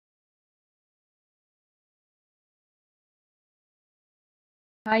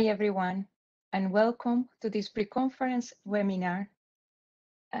Hi, everyone, and welcome to this pre-conference webinar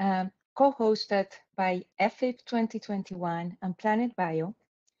co-hosted by EFIB2021 and Planet Bio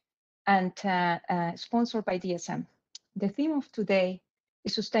and sponsored by DSM. The theme of today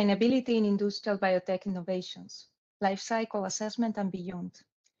is sustainability in industrial biotech innovations, life cycle assessment and beyond.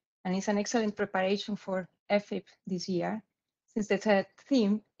 And it's an excellent preparation for EFIB this year, since the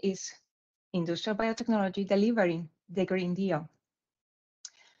theme is industrial biotechnology delivering the Green Deal.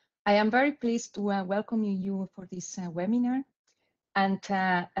 I am very pleased to welcome you for this webinar, and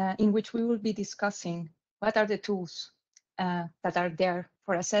in which we will be discussing what are the tools that are there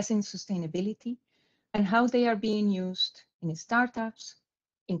for assessing sustainability and how they are being used in startups,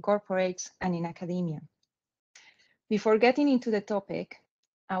 in corporates, and in academia. Before getting into the topic,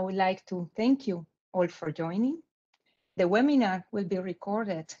 I would like to thank you all for joining. The webinar will be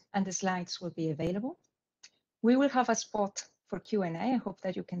recorded and the slides will be available. We will have a spot for Q&A, I hope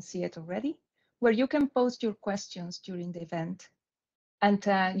that you can see it already, where you can post your questions during the event. And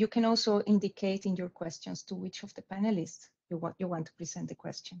you can also indicate in your questions to which of the panelists you want to present the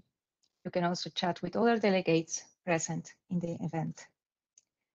question. You can also chat with other delegates present in the event.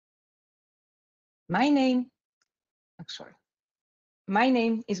 My name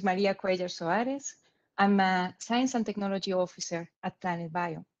is Maria Cuellar Soares. I'm a Science and Technology Officer at Planet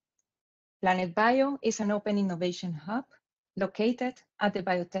Bio. Planet Bio is an open innovation hub located at the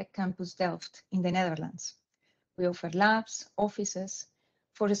Biotech campus Delft in the Netherlands. We offer labs, offices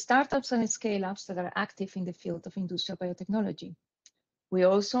for startups and scale-ups that are active in the field of industrial biotechnology. We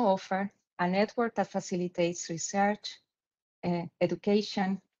also offer a network that facilitates research,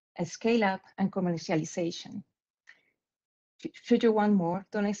 education, scale-up, and commercialization. Should you want more,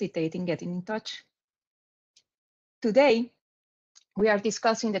 don't hesitate in getting in touch. Today, we are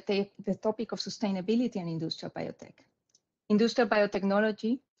discussing the topic of sustainability and industrial biotech. Industrial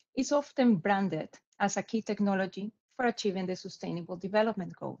biotechnology is often branded as a key technology for achieving the Sustainable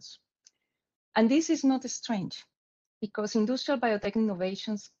Development Goals. And this is not strange, because industrial biotech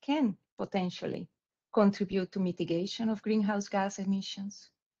innovations can potentially contribute to mitigation of greenhouse gas emissions,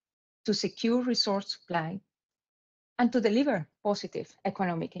 to secure resource supply, and to deliver positive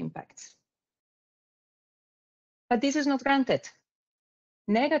economic impacts. But this is not granted.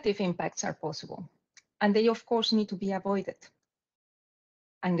 Negative impacts are possible, and they, of course, need to be avoided.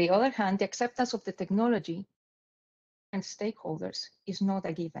 On the other hand, the acceptance of the technology and stakeholders is not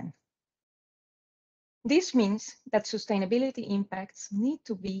a given. This means that sustainability impacts need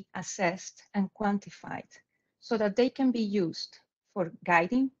to be assessed and quantified so that they can be used for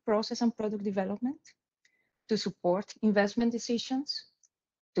guiding process and product development, to support investment decisions,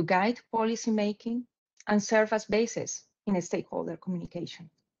 to guide policy making, and serve as basis in a stakeholder communication.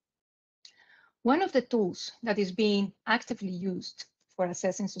 One of the tools that is being actively used for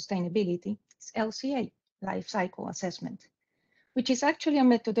assessing sustainability is LCA, life cycle assessment, which is actually a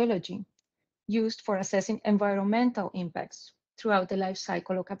methodology used for assessing environmental impacts throughout the life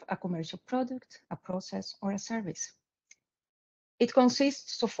cycle of a commercial product, a process, or a service. It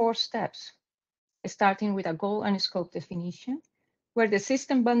consists of 4 steps, starting with a goal and scope definition, where the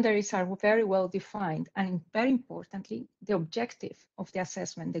system boundaries are very well defined, and very importantly, the objective of the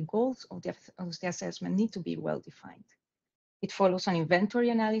assessment, the goals of the assessment need to be well defined. It follows an inventory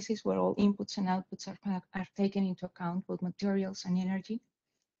analysis where all inputs and outputs are taken into account, both materials and energy,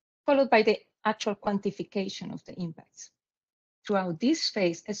 followed by the actual quantification of the impacts. Throughout these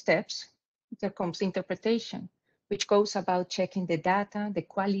steps, there comes interpretation, which goes about checking the data, the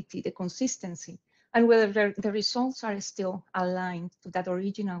quality, the consistency, and whether the results are still aligned to that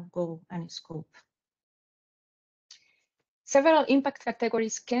original goal and scope. Several impact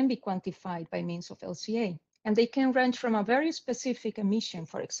categories can be quantified by means of LCA, and they can range from a very specific emission,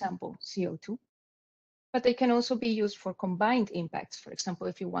 for example, CO2, but they can also be used for combined impacts. For example,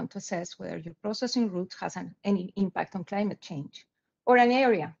 if you want to assess whether your processing route has any impact on climate change, or an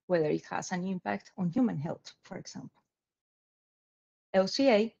area, whether it has an impact on human health, for example.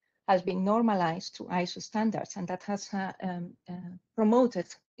 LCA has been normalized to ISO standards, and that has promoted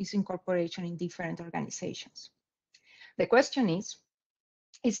its incorporation in different organizations. The question is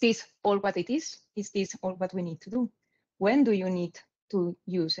this all what it is? Is this all what we need to do? When do you need to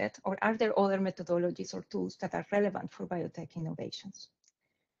use it? Or are there other methodologies or tools that are relevant for biotech innovations?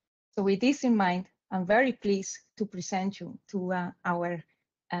 So with this in mind, I'm very pleased to present you to our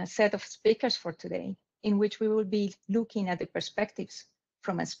set of speakers for today, in which we will be looking at the perspectives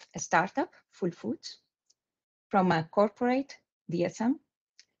from a startup, Full Foods, from a corporate, DSM,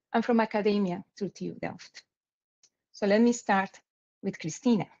 and from academia through TU Delft. So let me start with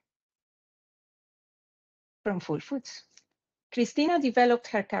Christina from Full Foods. Cristina developed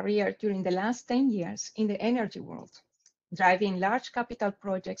her career during the last 10 years in the energy world, driving large capital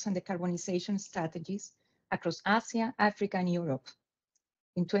projects and decarbonization strategies across Asia, Africa, and Europe.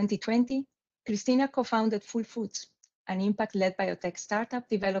 In 2020, Cristina co-founded Full Foods, an impact-led biotech startup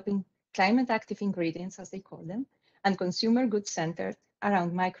developing climate-active ingredients, as they call them, and consumer goods centered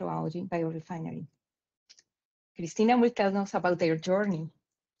around microalgae biorefinery. Cristina will tell us about their journey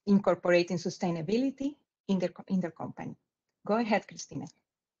incorporating sustainability in their company. Go ahead, Cristina.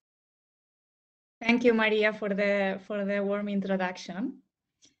 Thank you, Maria, for the warm introduction.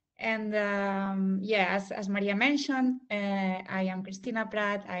 And as Maria mentioned, I am Cristina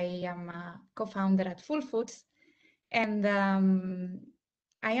Prat. I am a co-founder at Full Foods, and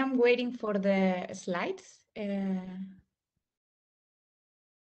I am waiting for the slides.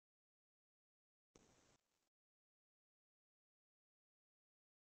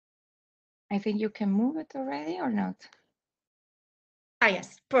 I think you can move it already or not?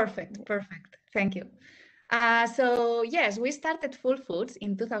 Yes, perfect. Thank you. So yes, we started Full Foods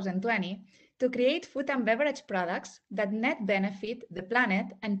in 2020 to create food and beverage products that net benefit the planet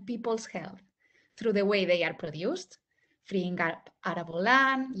and people's health through the way they are produced, freeing up arable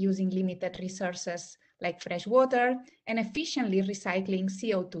land, using limited resources like fresh water, and efficiently recycling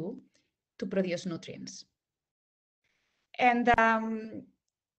CO2 to produce nutrients. And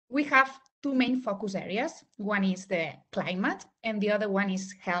we have two main focus areas. One is the climate, and the other one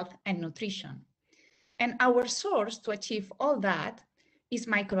is health and nutrition. And our source to achieve all that is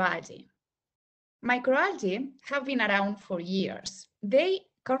microalgae. Microalgae have been around for years. They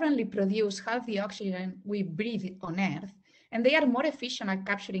currently produce half the oxygen we breathe on Earth, and they are more efficient at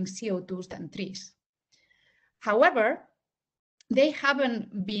capturing CO2 than trees. However, they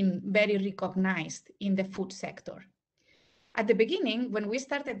haven't been very recognized in the food sector. At the beginning, when we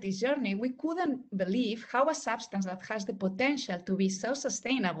started this journey, we couldn't believe how a substance that has the potential to be so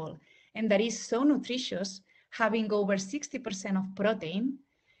sustainable and that is so nutritious, having over 60% of protein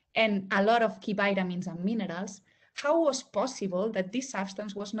and a lot of key vitamins and minerals, how was possible that this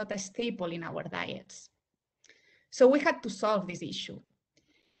substance was not a staple in our diets? So we had to solve this issue.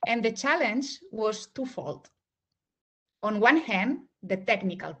 And the challenge was twofold. On one hand, the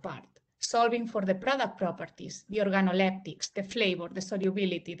technical part, solving for the product properties, the organoleptics, the flavor, the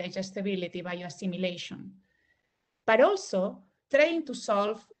solubility, digestibility, bioassimilation, but also trying to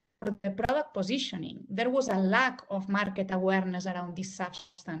solve for the product positioning. There was a lack of market awareness around this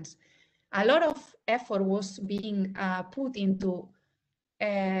substance. A lot of effort was being put into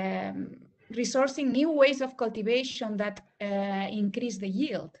resourcing new ways of cultivation that increase the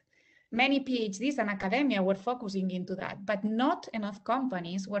yield. Many PhDs and academia were focusing into that, but not enough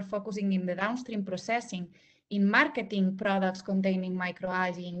companies were focusing in the downstream processing, in marketing products containing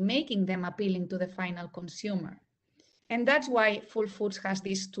microalgae, in making them appealing to the final consumer. And that's why Full Foods has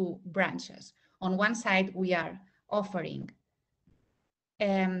these two branches. On one side, we are offering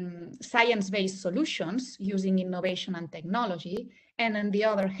science-based solutions using innovation and technology. And on the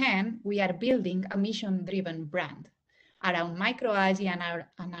other hand, we are building a mission-driven brand around microalgae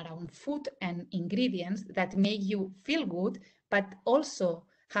and around food and ingredients that make you feel good, but also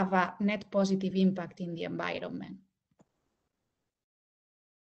have a net positive impact in the environment.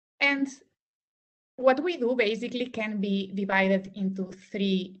 And what we do basically can be divided into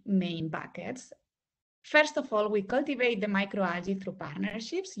three main buckets. First of all, we cultivate the microalgae through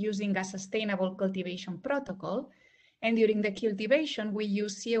partnerships using a sustainable cultivation protocol. And during the cultivation, we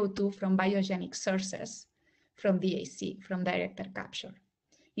use CO2 from biogenic sources, from DAC, from direct air capture.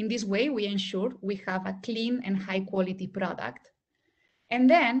 In this way, we ensure we have a clean and high quality product. And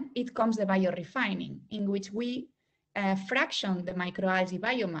then it comes the biorefining, in which we fraction the microalgae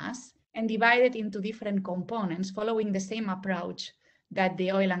biomass and divide it into different components, following the same approach that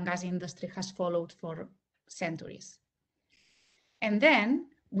the oil and gas industry has followed for centuries. And then,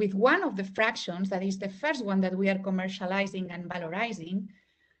 with one of the fractions, that is the first one that we are commercializing and valorizing,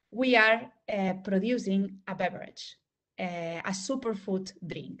 we are producing a beverage, a superfood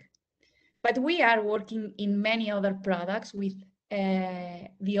drink. But we are working in many other products with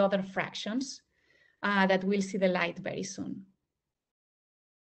the other fractions that will see the light very soon.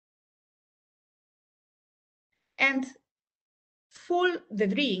 And the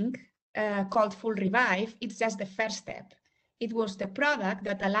drink called Full Revive, it's just the first step. It was the product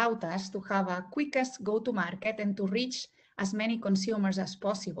that allowed us to have a quickest go-to-market and to reach as many consumers as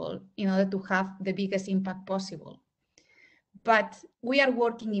possible in order to have the biggest impact possible. But we are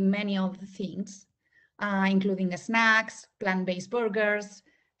working in many other things, including snacks, plant-based burgers,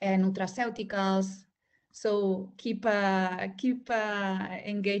 nutraceuticals. So keep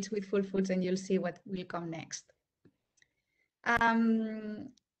engaged with Full Foods and you'll see what will come next. In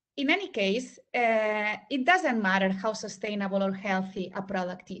any case, it doesn't matter how sustainable or healthy a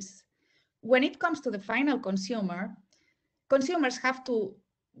product is. When it comes to the final consumer, consumers have to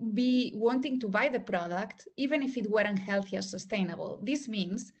be wanting to buy the product, even if it weren't healthy or sustainable. This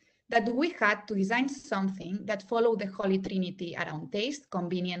means that we had to design something that followed the holy trinity around taste,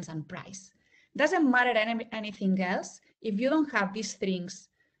 convenience, and price. Doesn't matter anything else. If you don't have these three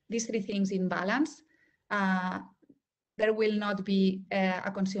things in balance, there will not be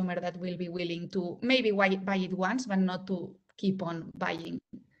a consumer that will be willing to maybe buy it once, but not to keep on buying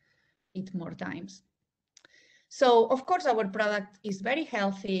it more times. So, of course, our product is very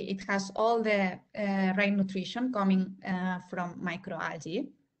healthy. It has all the right nutrition coming from microalgae.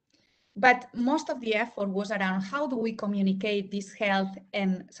 But most of the effort was around how do we communicate this health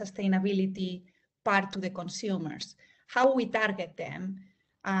and sustainability part to the consumers, how we target them,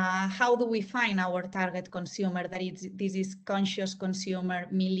 how do we find our target consumer, that this is conscious consumer,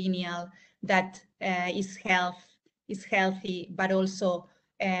 millennial, that is healthy, but also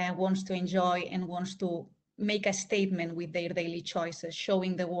wants to enjoy and wants to make a statement with their daily choices,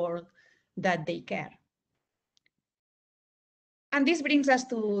 showing the world that they care. And this brings us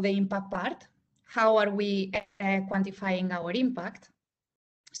to the impact part. How are we quantifying our impact?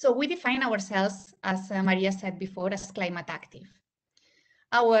 So we define ourselves, as Maria said before, as climate active.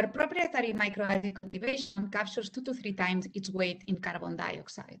 Our proprietary microalgae cultivation captures 2 to 3 times its weight in carbon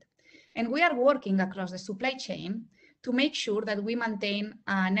dioxide. And we are working across the supply chain to make sure that we maintain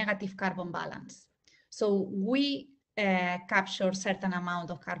a negative carbon balance. So we capture a certain amount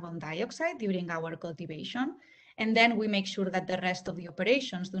of carbon dioxide during our cultivation, and then we make sure that the rest of the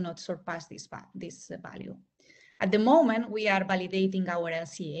operations do not surpass this value. At the moment, we are validating our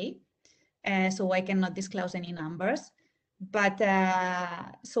LCA, so I cannot disclose any numbers, but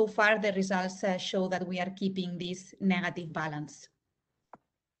so far the results show that we are keeping this negative balance.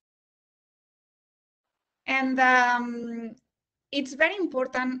 And it's very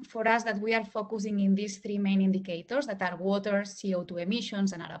important for us that we are focusing in these 3 main indicators that are water, CO2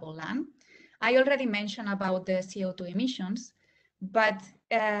 emissions, and arable land. I already mentioned about the CO2 emissions, but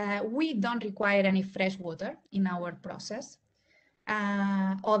we don't require any fresh water in our process,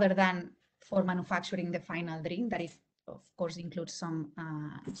 other than for manufacturing the final drink, that is, of course, includes some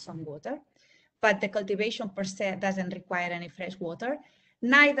water. But the cultivation per se doesn't require any fresh water,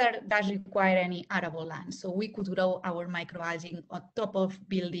 neither does require any arable land. So we could grow our microalgae on top of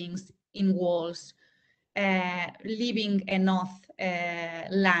buildings, in walls, leaving enough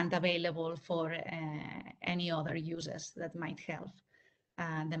land available for any other uses that might help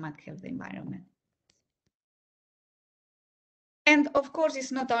the environment. And of course,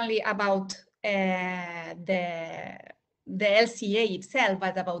 it's not only about the LCA itself,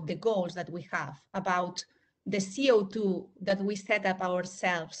 but about the goals that we have, about the CO2 that we set up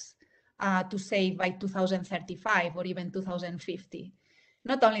ourselves to save by 2035 or even 2050.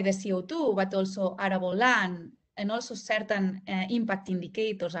 Not only the CO2, but also arable land, and also certain impact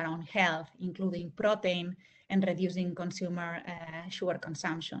indicators around health, including protein and reducing consumer sugar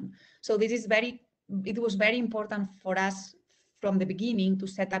consumption. So this is it was very important for us from the beginning to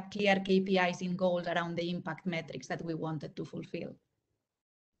set up clear KPIs and goals around the impact metrics that we wanted to fulfill.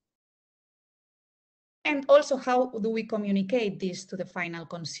 And also, how do we communicate this to the final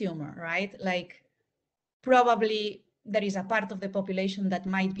consumer, right? Like, probably there is a part of the population that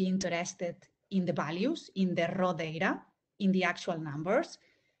might be interested in the values, in the raw data, in the actual numbers.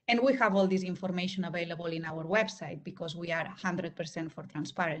 And we have all this information available in our website because we are 100% for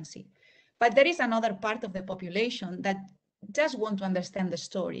transparency. But there is another part of the population that just want to understand the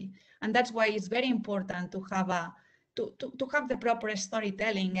story. And that's why it's very important to have to have the proper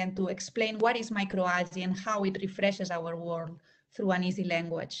storytelling and to explain what is microalgae and how it refreshes our world through an easy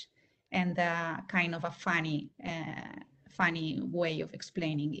language and kind of a funny way of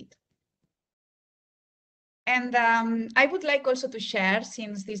explaining it. And I would like also to share,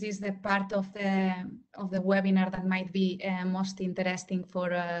 since this is the part of the webinar that might be most interesting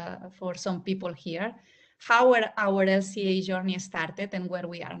for some people here, how our LCA journey started and where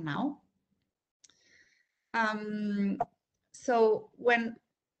we are now. So when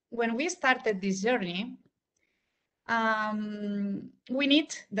we started this journey, we knew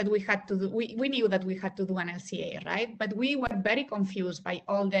that we had to do an LCA, right? But we were very confused by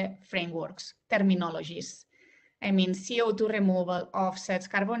all the frameworks, terminologies. I mean, CO2 removal, offsets,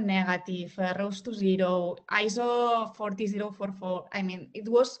 carbon negative, roast to zero, ISO 40044. I mean, it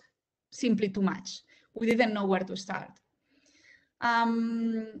was simply too much. We didn't know where to start.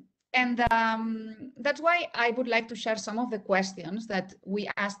 That's why I would like to share some of the questions that we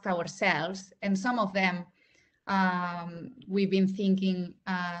asked ourselves, and some of them we've been thinking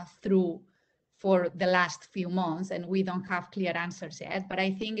through for the last few months, and we don't have clear answers yet. But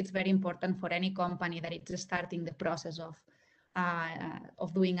I think it's very important for any company that is starting the process of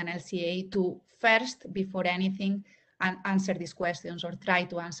doing an LCA to first, before anything, answer these questions or try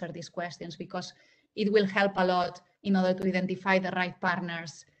to answer these questions, because it will help a lot in order to identify the right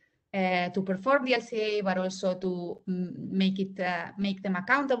partners to perform the LCA, but also to make them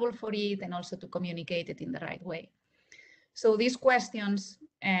accountable for it, and also to communicate it in the right way. So these questions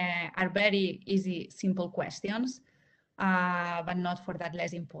are very easy, simple questions, but not for that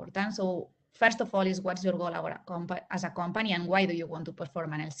less important. So first of all is, what's your goal as a company, and why do you want to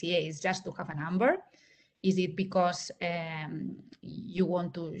perform an LCA? Is just to have a number? Is it because you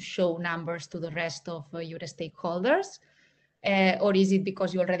want to show numbers to the rest of your stakeholders? Or is it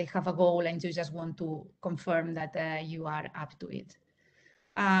because you already have a goal and you just want to confirm that you are up to it?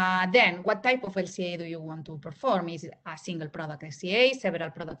 Then, what type of LCA do you want to perform? Is it a single product LCA, several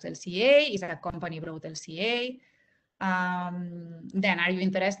products LCA? Is it a company broad LCA? Then, are you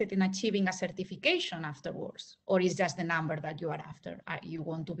interested in achieving a certification afterwards? Or is just the number that you are after? You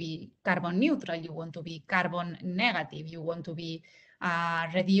want to be carbon neutral, you want to be carbon negative, you want to be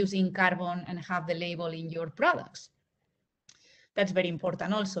reducing carbon and have the label in your products. That's very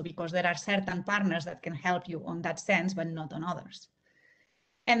important also, because there are certain partners that can help you on that sense, but not on others.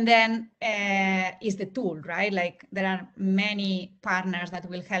 And then is the tool, right? Like, there are many partners that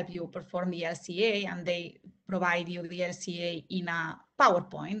will help you perform the LCA, and they provide you the LCA in a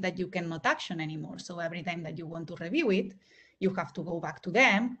PowerPoint that you cannot action anymore. So every time that you want to review it, you have to go back to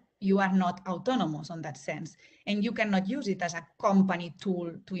them. You are not autonomous on that sense, and you cannot use it as a company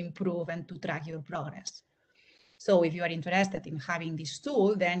tool to improve and to track your progress. So if you are interested in having this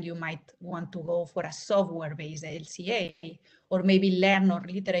tool, then you might want to go for a software-based LCA, or maybe learn or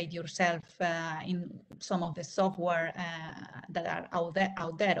literate yourself in some of the software that are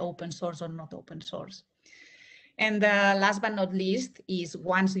out there, open source or not open source. And last but not least is,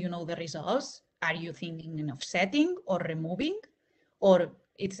 once you know the results, are you thinking of setting or removing, or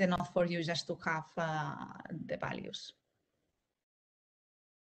it's enough for you just to have the values?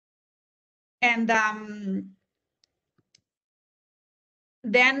 And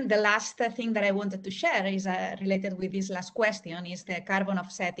then the last thing that I wanted to share is related with this last question, is the carbon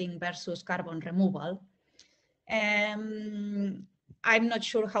offsetting versus carbon removal. I'm not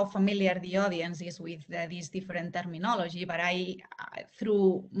sure how familiar the audience is with this different terminology, but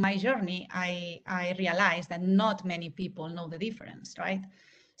through my journey, I realized that not many people know the difference, right?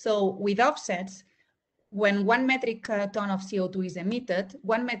 So with offsets, when 1 metric ton of CO2 is emitted,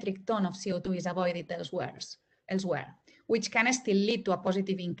 1 metric ton of CO2 is avoided elsewhere, which can still lead to a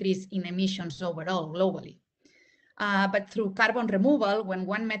positive increase in emissions overall globally. But through carbon removal, when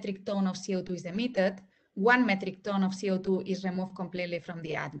 1 metric ton of CO2 is emitted, 1 metric ton of CO2 is removed completely from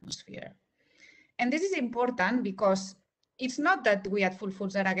the atmosphere. And this is important because it's not that we at Full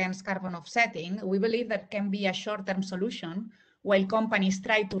Foods are against carbon offsetting. We believe that can be a short-term solution while companies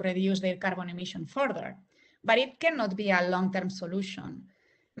try to reduce their carbon emission further, but it cannot be a long-term solution.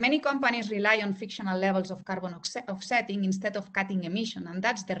 Many companies rely on fictional levels of carbon offsetting instead of cutting emission, and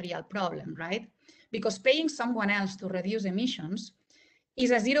that's the real problem, right? Because paying someone else to reduce emissions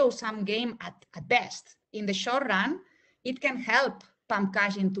is a zero-sum game at best. In the short run, it can help pump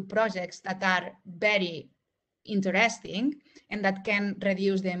cash into projects that are very interesting and that can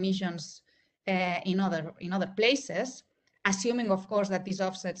reduce the emissions in other places, assuming, of course, that these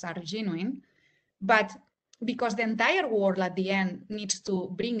offsets are genuine. But because the entire world at the end needs to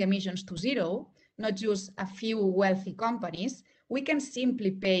bring emissions to zero, not just a few wealthy companies, we can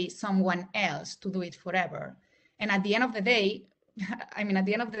simply pay someone else to do it forever. And at the end of the day,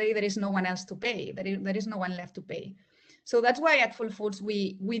 there is no one else to pay. There is no one left to pay. So that's why at Full Foods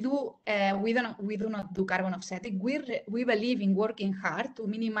we do not do carbon offsetting. We believe in working hard to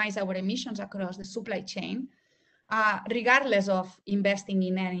minimize our emissions across the supply chain, regardless of investing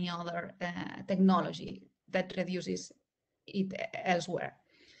in any other technology that reduces it elsewhere.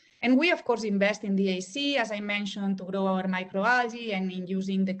 And we, of course, invest in DAC, as I mentioned, to grow our microalgae and in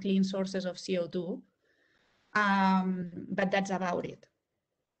using the clean sources of CO2. But that's about it.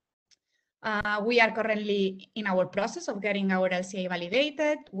 We are currently in our process of getting our LCA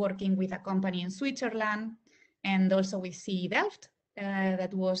validated, working with a company in Switzerland and also with CE Delft,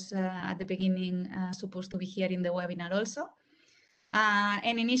 that was at the beginning supposed to be here in the webinar also.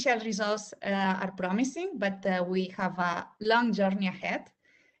 And initial results are promising, but we have a long journey ahead,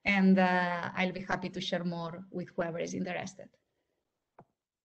 and I'll be happy to share more with whoever is interested.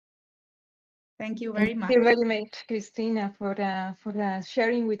 Thank you very much. Thank you very much, Cristina, for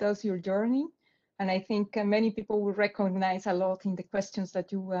sharing with us your journey. And I think many people will recognize a lot in the questions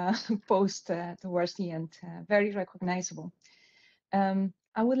that you posed towards the end, very recognizable. I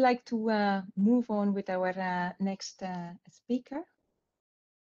would like to move on with our next speaker.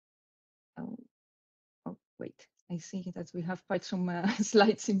 Oh, wait, I see that we have quite some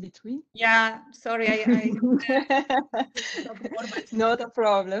slides in between. Yeah, sorry, I Not a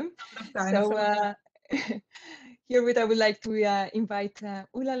problem. So here I would like to invite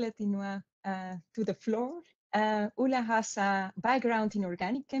Ula Letinois to the floor. Ula has a background in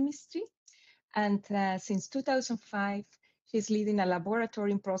organic chemistry, and since 2005, she's leading a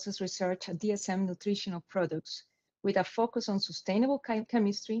laboratory in process research at DSM Nutritional Products, with a focus on sustainable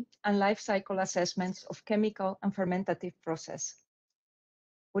chemistry and life cycle assessments of chemical and fermentative process.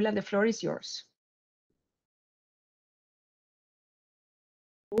 Ula, the floor is yours.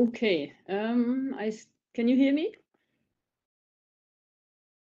 Okay, can you hear me?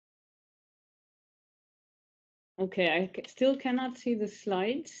 Okay, I still cannot see the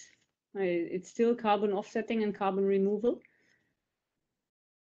slides. It's still carbon offsetting and carbon removal.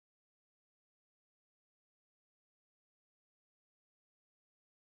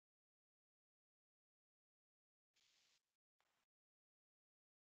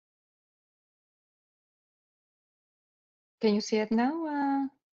 Can you see it now?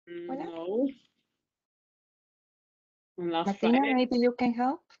 No. On last Martina, Friday, maybe you can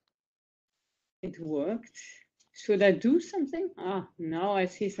help. it worked. Should I do something? Ah, now I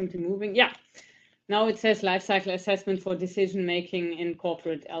see something moving. Yeah. Now it says life cycle assessment for decision making in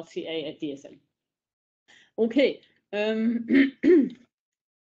corporate LCA at DSM. Okay.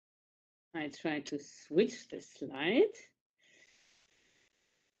 I try to switch the slide.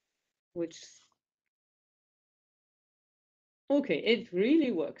 Okay, it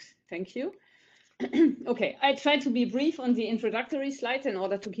really works. Thank you. Okay, I try to be brief on the introductory slides in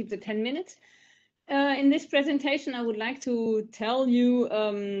order to keep the 10 minutes. In this presentation, I would like to tell you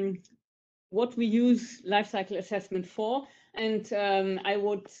what we use life cycle assessment for. And I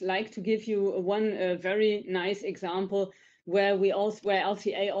would like to give you one very nice example where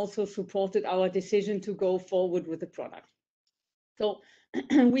LCA also supported our decision to go forward with the product. So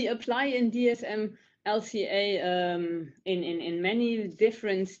we apply in DSM LCA in many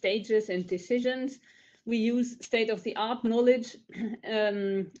different stages and decisions. We use state-of-the-art knowledge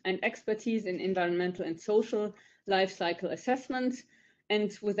and expertise in environmental and social life cycle assessments.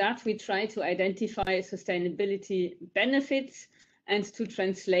 And with that, we try to identify sustainability benefits and to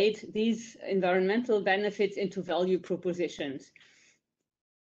translate these environmental benefits into value propositions.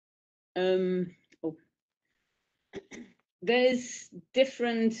 There's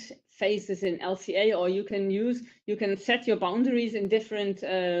different phases in LCA, or you can set your boundaries in different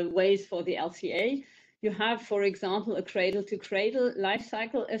ways for the LCA. You have, for example, a cradle-to-cradle life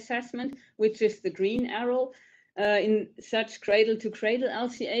cycle assessment, which is the green arrow. In such cradle-to-cradle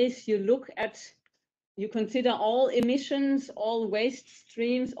LCAs, you consider all emissions, all waste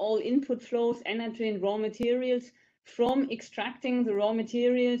streams, all input flows, energy and raw materials, from extracting the raw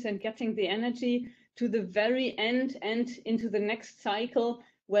materials and getting the energy to the very end and into the next cycle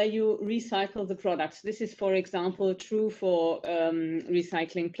where you recycle the products. This is, for example, true for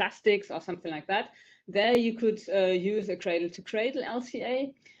recycling plastics or something like that. There you could use a cradle-to-cradle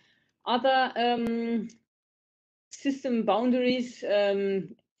LCA. Other system boundaries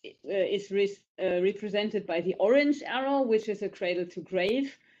is represented by the orange arrow, which is a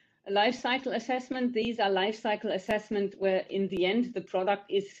cradle-to-grave life cycle assessment. These are life cycle assessment where in the end the product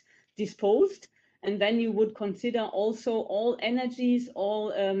is disposed. And then you would consider also all energies,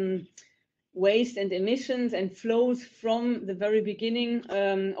 all waste and emissions and flows from the very beginning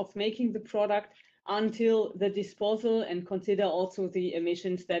of making the product until the disposal, and consider also the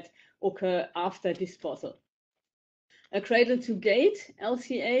emissions that occur after disposal. A cradle-to-gate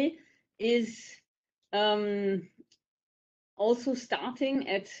LCA is also starting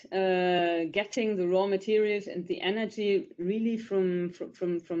at getting the raw materials and the energy really from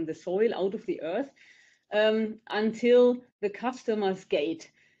the soil, out of the earth, until the customer's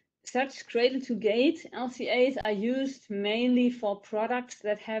gate. Such cradle-to-gate LCAs are used mainly for products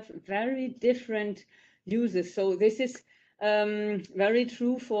that have very different uses. So this is very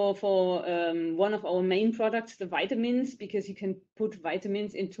true for one of our main products, the vitamins, because you can put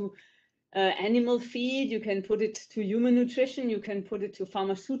vitamins into animal feed, you can put it to human nutrition, you can put it to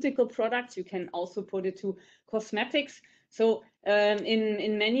pharmaceutical products, you can also put it to cosmetics. So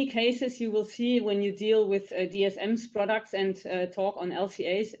in many cases, you will see when you deal with DSM's products and talk on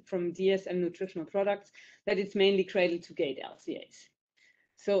LCAs from DSM Nutritional Products, that it's mainly cradle-to-gate LCAs.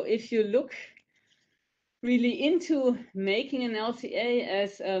 So if you look really into making an LCA,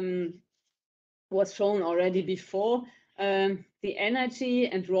 as was shown already before. The energy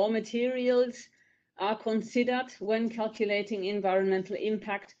and raw materials are considered when calculating environmental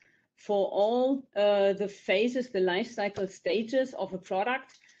impact for all the phases, the life cycle stages of a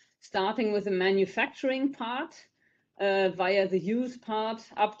product, starting with the manufacturing part, via the use part,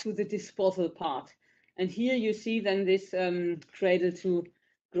 up to the disposal part. And here you see then this cradle to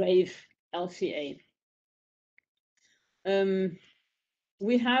grave LCA.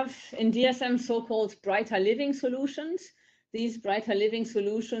 We have in DSM so-called brighter living solutions. These brighter living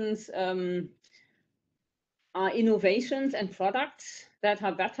solutions are innovations and products that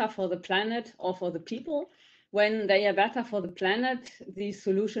are better for the planet or for the people. When they are better for the planet, these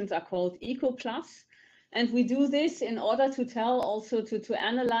solutions are called Eco Plus. And we do this in order to tell also to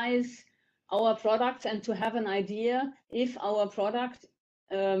analyze our products and to have an idea if our product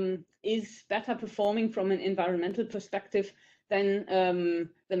is better performing from an environmental perspective than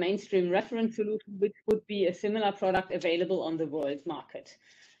the mainstream reference solution, which would be a similar product available on the world market.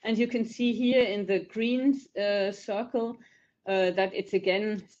 And you can see here in the green circle that it's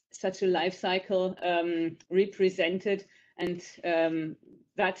again such a life cycle represented, and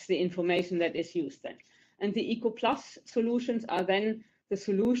that's the information that is used then. And the Eco Plus solutions are then the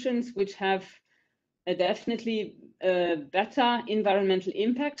solutions which have a definitely better environmental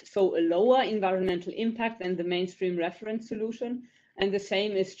impact, so a lower environmental impact than the mainstream reference solution. And the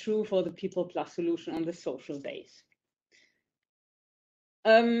same is true for the People Plus solution on the social base.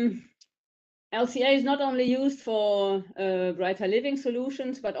 LCA is not only used for brighter living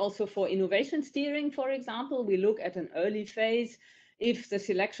solutions, but also for innovation steering, for example. We look at an early phase if the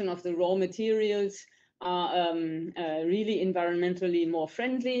selection of the raw materials are really environmentally more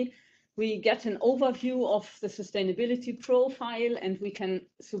friendly. We get an overview of the sustainability profile, and we can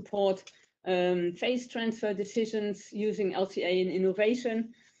support phase transfer decisions using LCA in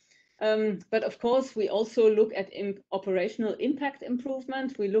innovation. But of course, we also look at operational impact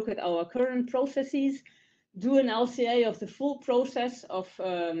improvement. We look at our current processes, do an LCA of the full process of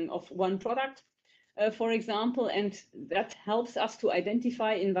one product, for example, and that helps us to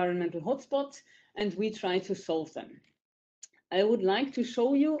identify environmental hotspots, and we try to solve them. I would like to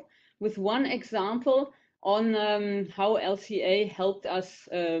show you with one example on how LCA helped us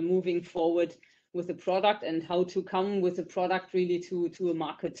moving forward with the product and how to come with the product really to a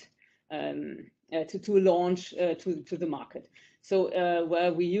market, to launch to the market. So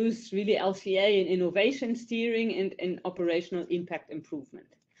where we use really LCA in innovation steering and in operational impact improvement.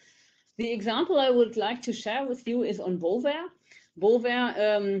 The example I would like to share with you is on Bovaer.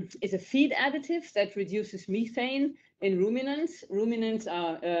 Bovaer is a feed additive that reduces methane in ruminants. Ruminants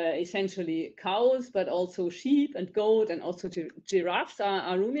are essentially cows, but also sheep and goat, and also giraffes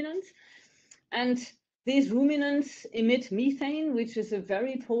are ruminants. And these ruminants emit methane, which is a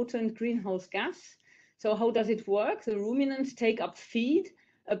very potent greenhouse gas. So how does it work? The ruminants take up feed.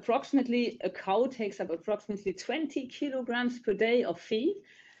 Approximately, a cow takes up approximately 20 kilograms per day of feed.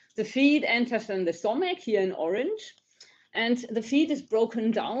 The feed enters in the stomach, here in orange. And the feed is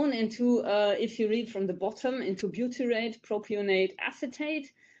broken down into, if you read from the bottom, into butyrate, propionate,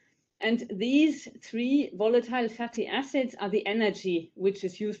 acetate. And these three volatile fatty acids are the energy which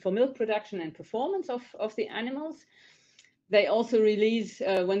is used for milk production and performance of the animals. They also release,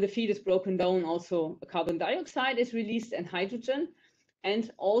 when the feed is broken down, also carbon dioxide is released and hydrogen, and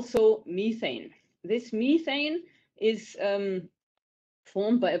also methane. This methane is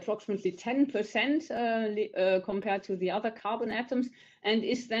formed by approximately 10% compared to the other carbon atoms, and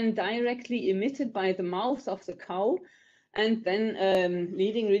is then directly emitted by the mouth of the cow, and then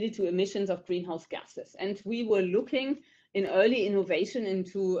leading really to emissions of greenhouse gases. And we were looking in early innovation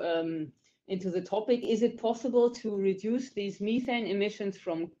into the topic, is it possible to reduce these methane emissions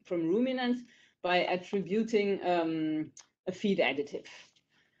from ruminants by attributing a feed additive?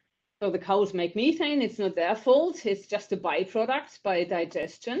 So the cows make methane, it's not their fault, it's just a byproduct by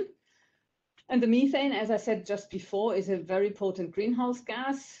digestion. And the methane, as I said just before, is a very potent greenhouse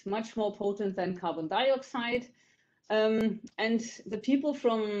gas, much more potent than carbon dioxide. And the people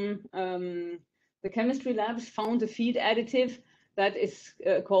from the chemistry labs found a feed additive that is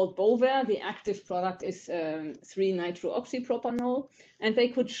called Bovaer. The active product is 3-nitrooxypropanol. And they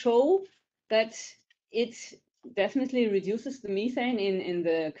could show that it definitely reduces the methane in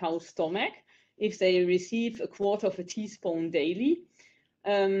the cow's stomach if they receive 1/4 of a teaspoon daily.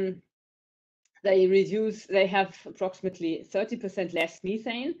 They have approximately 30% less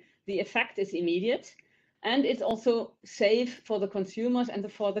methane. The effect is immediate, and it's also safe for the consumers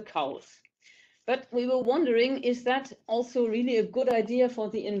and for the cows. But we were wondering, is that also really a good idea for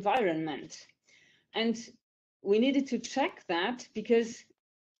the environment? And we needed to check that, because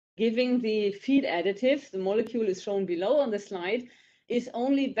giving the feed additive, the molecule is shown below on the slide, is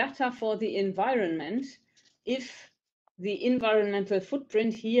only better for the environment if the environmental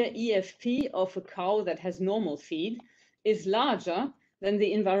footprint here, EFP, of a cow that has normal feed is larger than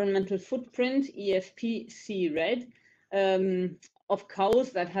the environmental footprint, EFP-C red, of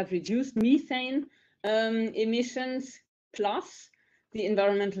cows that have reduced methane emissions, plus the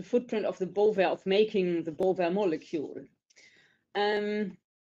environmental footprint of the Bovaer of making the Bovaer molecule.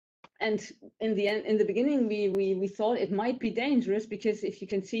 And in the beginning, we thought it might be dangerous because if you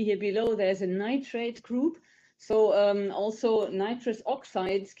can see here below, there's a nitrate group. So also nitrous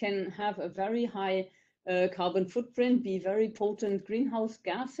oxides can have a very high carbon footprint, be very potent greenhouse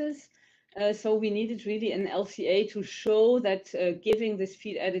gases. So we needed really an LCA to show that giving this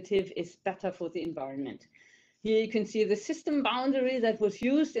feed additive is better for the environment. Here you can see the system boundary that was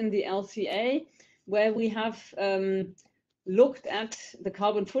used in the LCA, where we have looked at the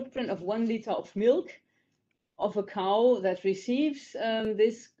carbon footprint of 1 liter of milk of a cow that receives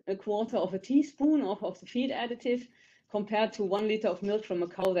this a quarter of a teaspoon of the feed additive, compared to 1 liter of milk from a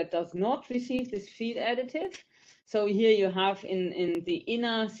cow that does not receive this feed additive. So here you have in the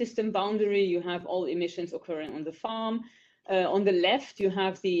inner system boundary, you have all emissions occurring on the farm. On the left, you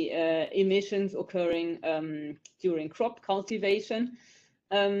have the emissions occurring during crop cultivation.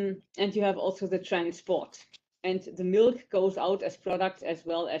 And you have also the transport. And the milk goes out as product as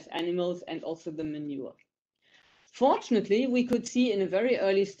well as animals and also the manure. Fortunately, we could see in a very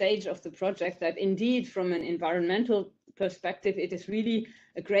early stage of the project that indeed, from an environmental perspective, it is really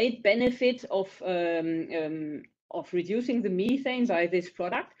a great benefit of reducing the methane by this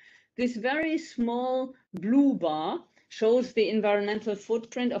product. This very small blue bar shows the environmental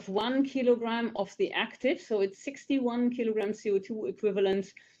footprint of 1 kilogram of the active. So it's 61 kilogram CO2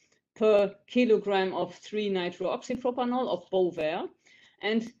 equivalents per kilogram of 3-nitrooxypropanol of Bovaer.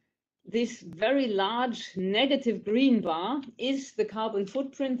 And this very large negative green bar is the carbon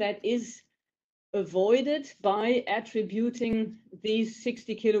footprint that is avoided by attributing these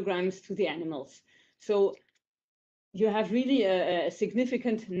 60 kilograms to the animals. So you have really a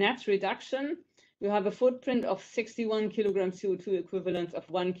significant net reduction. You have a footprint of 61 kilogram CO2 equivalent of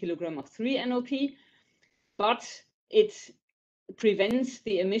 1 kilogram of 3-NOP, but it prevents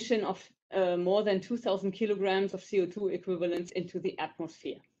the emission of more than 2,000 kilograms of CO2 equivalents into the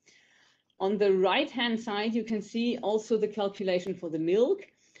atmosphere. On the right-hand side, you can see also the calculation for the milk.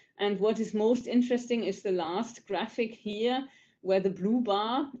 And what is most interesting is the last graphic here, where the blue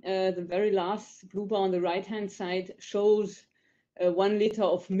bar, the very last blue bar on the right-hand side, shows 1 liter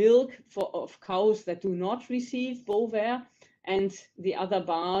of milk of cows that do not receive Bovaer, and the other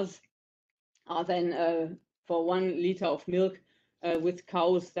bars are then for 1 liter of milk with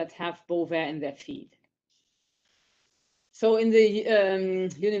cows that have Bovaer in their feed. So in the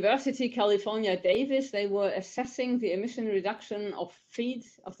University California, Davis, they were assessing the emission reduction of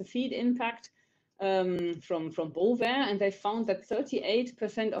the feed impact from Bovaer, and they found that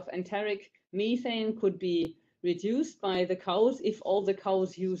 38% of enteric methane could be reduced by the cows if all the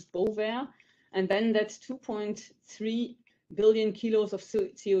cows used Bovaer, and then that's 2.3 billion kilos of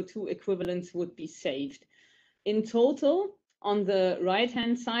CO2 equivalents would be saved. In total, on the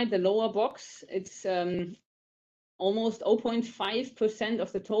right-hand side, the lower box, it's almost 0.5%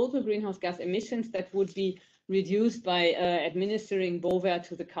 of the total greenhouse gas emissions that would be reduced by administering Bovaer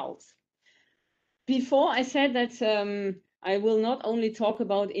to the cows. Before I said that I will not only talk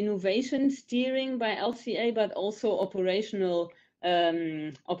about innovation steering by LCA, but also operational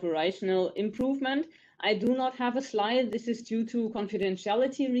improvement. I do not have a slide. This is due to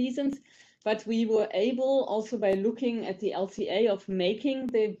confidentiality reasons, but we were able also by looking at the LCA of making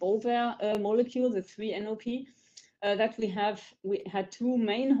the Bovaer molecule, the 3-NOP, that we had two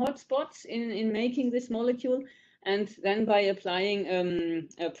main hotspots in making this molecule. And then by applying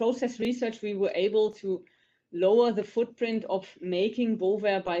process research, we were able to lower the footprint of making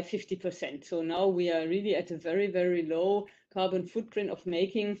Bovaer by 50%. So now we are really at a very, very low carbon footprint of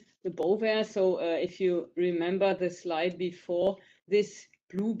making the Bovaer. So if you remember the slide before, this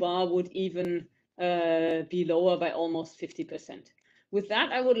blue bar would even be lower by almost 50%. With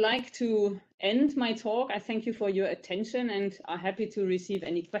that, I would like to end my talk. I thank you for your attention and are happy to receive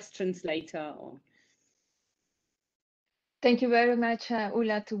any questions later. Thank you very much,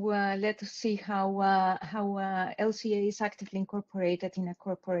 Ulla, to let us see how LCA is actively incorporated in a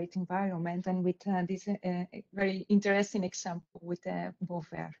corporate environment, and with this very interesting example with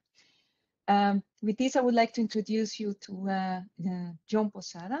Bovaer. With this, I would like to introduce you to John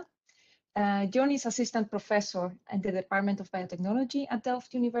Posada. John is assistant professor at the Department of Biotechnology at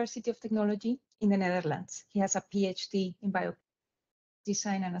Delft University of Technology in the Netherlands. He has a PhD in biochemistry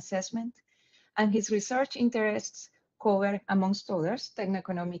design and assessment, and his research interests cover, amongst others,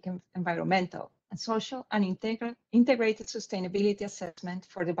 techno-economic, environmental, and social, and integrated sustainability assessment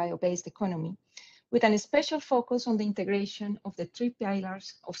for the bio-based economy, with a special focus on the integration of the 3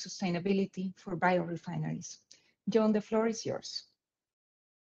 pillars of sustainability for biorefineries. John, the floor is yours.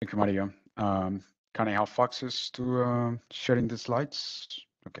 Thank you, Maria. Can I have access to sharing the slides?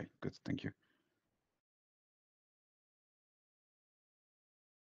 Okay, good, thank you.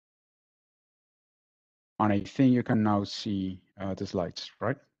 And I think you can now see the slides,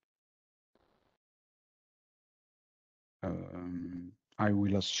 right? I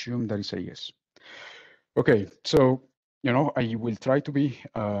will assume that is a yes. Okay, so, I will try to be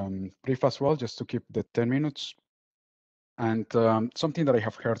brief as well, just to keep the 10 minutes. And something that I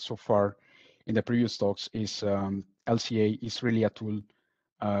have heard so far in the previous talks is LCA is really a tool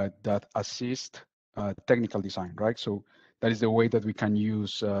that assists technical design, right? So that is the way that we can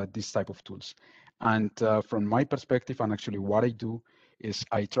use this type of tools. And from my perspective, and actually what I do, is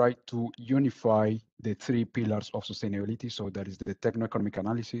I try to unify the 3 pillars of sustainability. So that is the techno-economic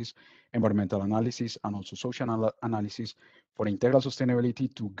analysis, environmental analysis, and also social analysis for integral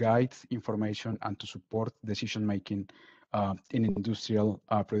sustainability to guide information and to support decision-making in industrial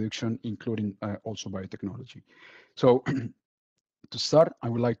production, including also biotechnology. So to start, I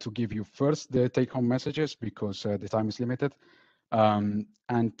would like to give you first the take-home messages because the time is limited.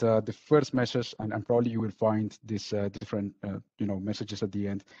 And the first message, and probably you will find these different, messages at the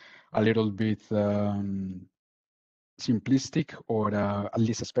end a little bit simplistic or at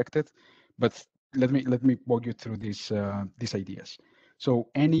least expected. But let me walk you through these ideas. So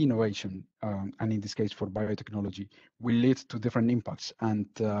any innovation, and in this case for biotechnology, will lead to different impacts. And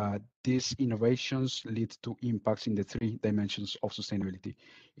these innovations lead to impacts in the 3 dimensions of sustainability,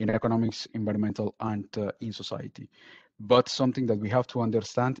 in economics, environmental, and in society. But something that we have to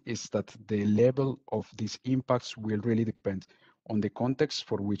understand is that the level of these impacts will really depend on the context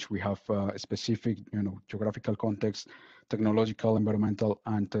for which we have a specific, geographical context, technological, environmental,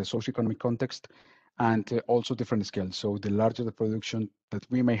 and socioeconomic context, and also different scales. So the larger the production that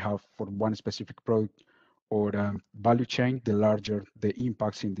we may have for one specific product or value chain, the larger the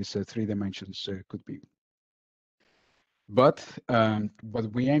impacts in these 3 dimensions could be. But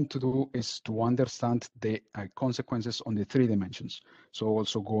what we aim to do is to understand the consequences on the 3 dimensions. So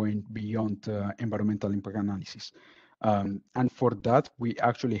also going beyond environmental impact analysis. And for that, we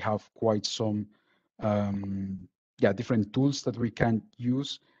actually have quite some different tools that we can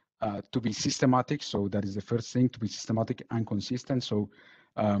use to be systematic. So that is the first thing, to be systematic and consistent. So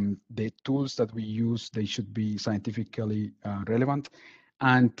the tools that we use, they should be scientifically relevant.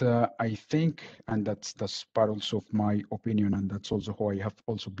 And I think, and that's part also of my opinion, and that's also how I have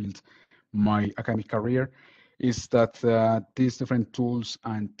also built my academic career, is that these different tools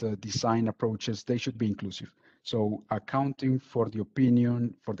and design approaches, they should be inclusive. So accounting for the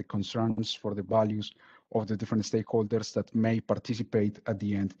opinion, for the concerns, for the values of the different stakeholders that may participate at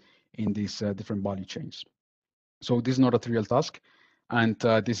the end in these different value chains. So this is not a trivial task. And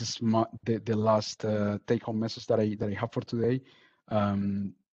this is the last take-home message that I have for today.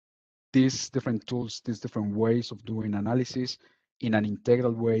 These different tools, these different ways of doing analysis in an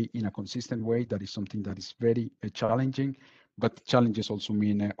integral way, in a consistent way, that is something that is very challenging, but challenges also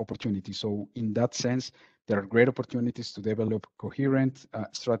mean opportunities. So in that sense, there are great opportunities to develop coherent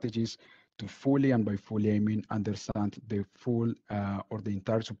strategies to fully, and by fully I mean understand the full or the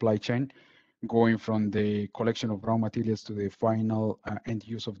entire supply chain, going from the collection of raw materials to the final end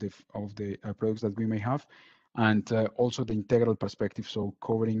use of the products that we may have, and also the integral perspective, so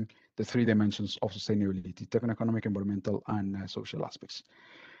covering the 3 dimensions of sustainability, techno-economic, environmental, and social aspects.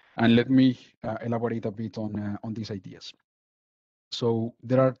 And let me elaborate a bit on these ideas. So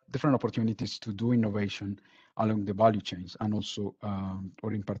there are different opportunities to do innovation along the value chains, and also,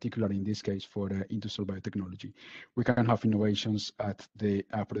 or in particular in this case, for industrial biotechnology. We can have innovations at the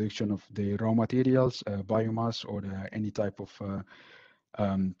production of the raw materials, biomass, or any type of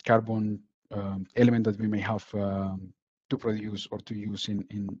carbon element that we may have to produce or to use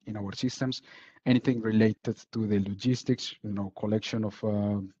in our systems. Anything related to the logistics, collection of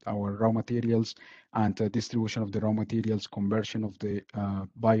our raw materials and distribution of the raw materials, conversion of the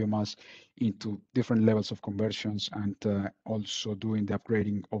biomass into different levels of conversions, and also doing the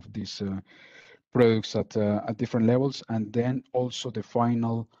upgrading of these products at different levels, and then also the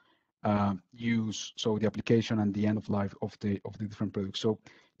final use, so the application and the end of life of the different products. So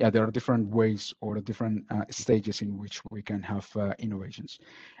yeah, there are different ways or different stages in which we can have innovations.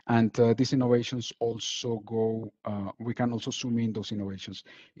 And these innovations also go, we can also zoom in those innovations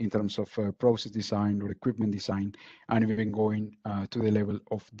in terms of process design or equipment design, and even going to the level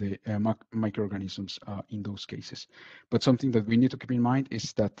of the microorganisms in those cases. But something that we need to keep in mind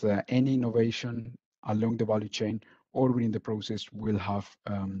is that any innovation along the value chain or within the process will have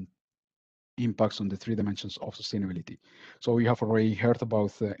impacts on the 3 dimensions of sustainability. So we have already heard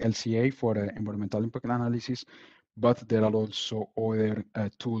about LCA for environmental impact analysis, but there are also other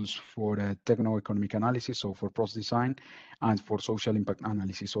tools for techno-economic analysis, so for process design, and for social impact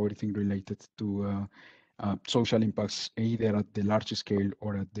analysis, so everything related to social impacts, either at the large scale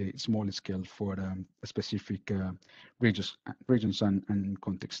or at the small scale for specific regions and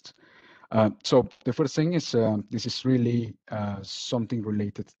contexts. So the first thing is this is really something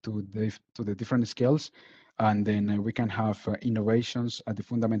related to the different scales, and then we can have innovations at the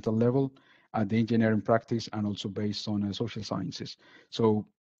fundamental level, at the engineering practice, and also based on social sciences. So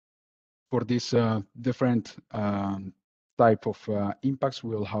for this different type of impacts,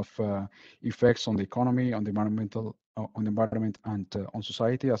 we'll have effects on the economy, on the environmental, on the environment, and on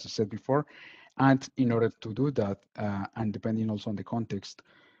society, as I said before. And in order to do that, and depending also on the context,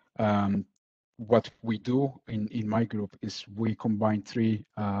 what we do in my group is we combine 3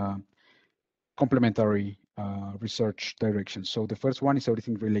 complementary research directions. So the first one is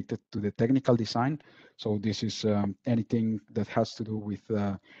everything related to the technical design. So this is anything that has to do with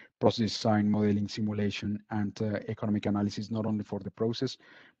process design, modeling, simulation, and economic analysis, not only for the process,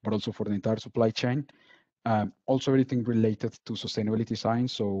 but also for the entire supply chain. Also everything related to sustainability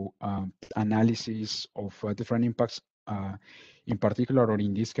science, so analysis of different impacts, in particular, or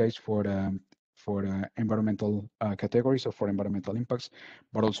in this case, for environmental categories or for environmental impacts,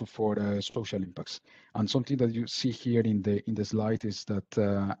 but also for social impacts. And something that you see here in the slide is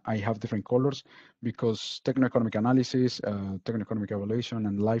that I have different colors because techno-economic analysis, techno-economic evaluation,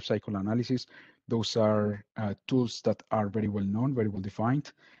 and life cycle analysis, those are tools that are very well known, very well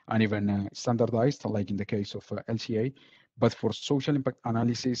defined, and even standardized, like in the case of LCA. But for social impact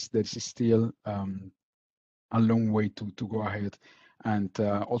analysis, there's still a long way to go ahead. And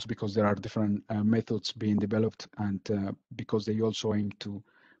also because there are different methods being developed, and because they also aim to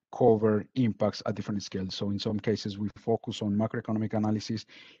cover impacts at different scales. So in some cases, we focus on macroeconomic analysis.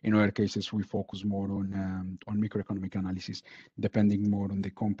 In other cases, we focus more on microeconomic analysis, depending more on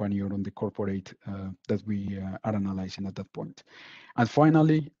the company or on the corporate that we are analyzing at that point. And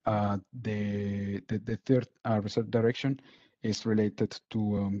finally, the third research direction is related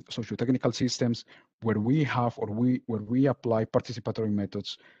to socio-technical systems, where we have where we apply participatory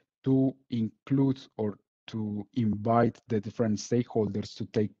methods to include or to invite the different stakeholders to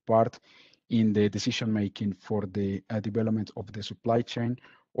take part in the decision making for the development of the supply chain,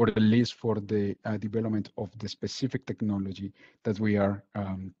 or at least for the development of the specific technology that we are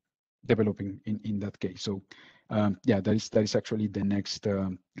developing in that case. So yeah, that is actually the next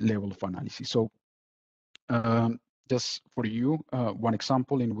level of analysis. So just for you, one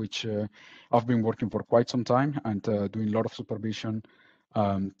example in which I've been working for quite some time and doing a lot of supervision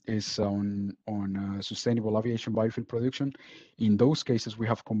is on sustainable aviation biofuel production. In those cases, we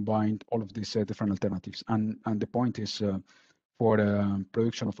have combined all of these different alternatives. And the point is, for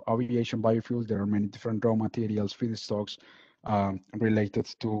production of aviation biofuel, there are many different raw materials, feedstocks related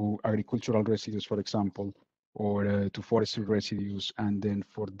to agricultural residues, for example, or to forestry residues. And then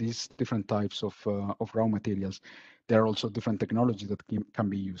for these different types of raw materials, there are also different technologies that can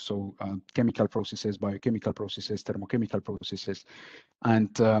be used. So chemical processes, biochemical processes, thermochemical processes. And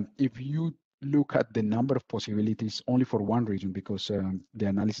if you look at the number of possibilities only for one region, because the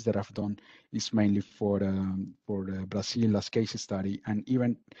analysis that I've done is mainly for Brazil as case study, and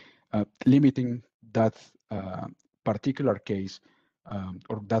even limiting that particular case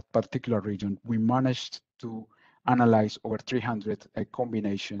or that particular region, we managed to analyze over 300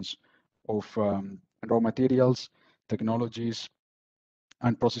 combinations of raw materials, technologies,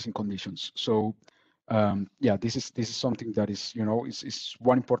 and processing conditions. So yeah, this is something that is, is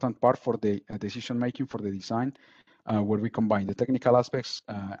one important part for the decision making, for the design, where we combine the technical aspects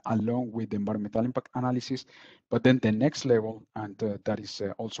along with the environmental impact analysis. But then the next level, and that is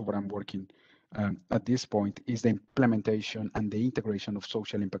also what I'm working at this point, is the implementation and the integration of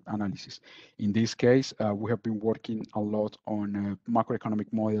social impact analysis. In this case, we have been working a lot on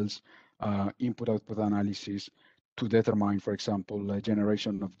macroeconomic models, input-output analysis, to determine, for example,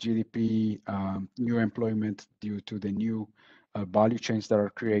 generation of GDP, new employment due to the new value chains that are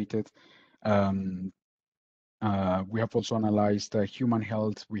created. We have also analyzed human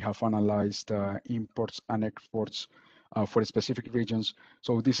health. We have analyzed imports and exports for specific regions.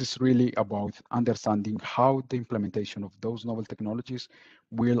 So this is really about understanding how the implementation of those novel technologies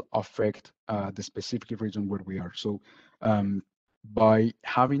will affect the specific region where we are. So by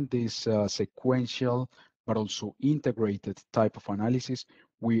having this sequential but also integrated type of analysis,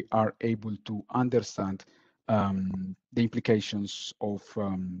 we are able to understand the implications of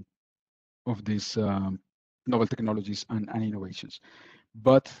these novel technologies and innovations.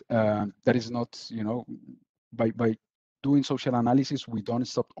 But that is not, by doing social analysis, we don't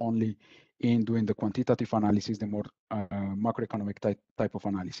stop only in doing the quantitative analysis, the more macroeconomic type of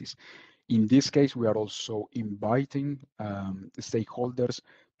analysis. In this case, we are also inviting stakeholders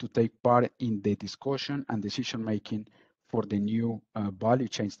to take part in the discussion and decision making for the new value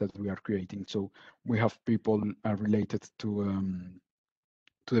chains that we are creating. So we have people related to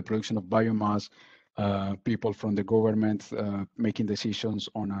the production of biomass, people from the government making decisions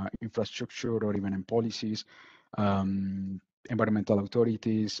on infrastructure or even in policies, environmental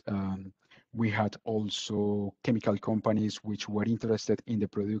authorities. We had also chemical companies which were interested in the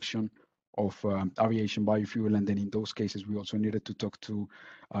production of aviation biofuel, and then in those cases we also needed to talk to,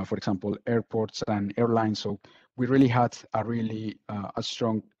 for example, airports and airlines. So we really had a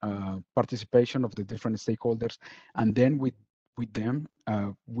strong participation of the different stakeholders, and then with them,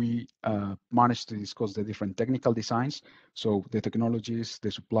 we managed to discuss the different technical designs, so the technologies,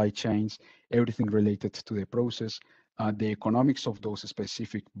 the supply chains, everything related to the process, the economics of those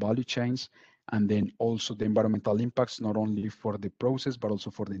specific value chains, and then also the environmental impacts, not only for the process, but also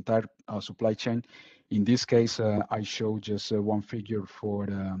for the entire supply chain. In this case, I show just one figure for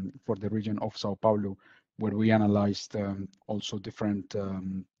the region of Sao Paulo, where we analyzed also different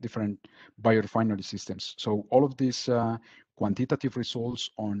biorefinery systems. So all of these quantitative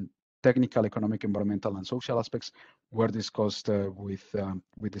results on technical, economic, environmental, and social aspects were discussed with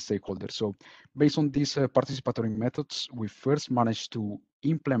the stakeholders. So based on these participatory methods, we first managed to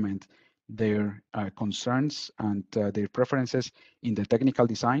implement their concerns and their preferences in the technical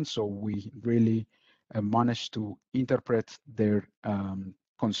design. So we really managed to interpret their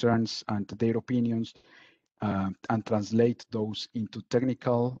concerns and their opinions and translate those into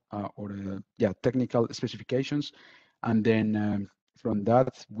technical technical specifications. And then from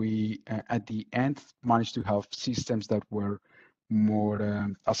that, we at the end managed to have systems that were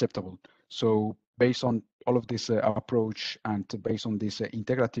more acceptable. So based on all of this approach and based on this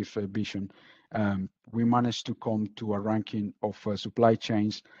integrative vision, we managed to come to a ranking of supply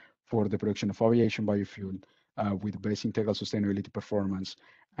chains for the production of aviation biofuel with best integral sustainability performance.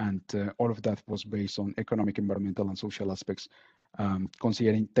 And all of that was based on economic, environmental, and social aspects,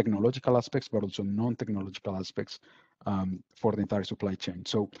 considering technological aspects, but also non-technological aspects for the entire supply chain.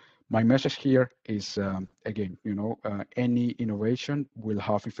 So my message here is, again, any innovation will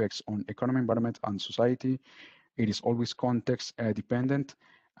have effects on economy, environment, and society. It is always context dependent,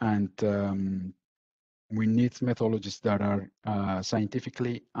 and we need methodologies that are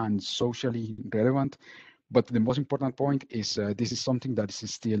scientifically and socially relevant. But the most important point is this is something that is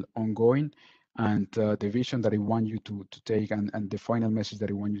still ongoing, and the vision that I want you to take, and the final message that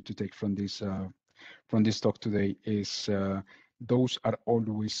I want you to take from this talk today is those are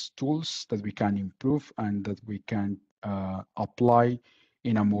always tools that we can improve and that we can apply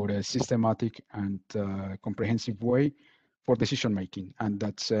in a more systematic and comprehensive way for decision making, and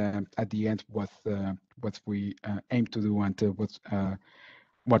that's at the end what we aim to do, and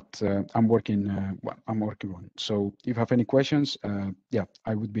what I'm working on. So if you have any questions,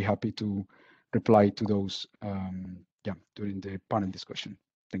 I would be happy to reply to those during the panel discussion.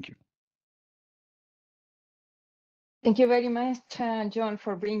 Thank you. Thank you very much, John,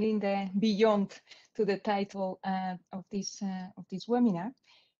 for bringing the beyond to the title of this webinar.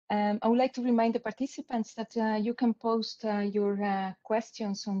 I would like to remind the participants that you can post your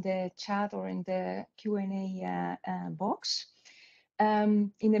questions on the chat or in the Q&A box.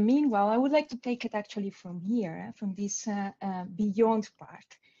 In the meanwhile, I would like to take it actually from here, from this beyond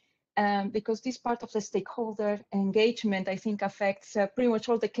part, because this part of the stakeholder engagement, I think, affects pretty much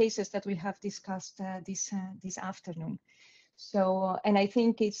all the cases that we have discussed this afternoon. So, and I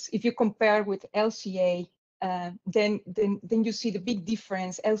think it's, if you compare with LCA, then you see the big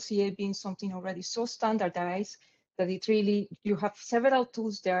difference, LCA being something already so standardized that it really, you have several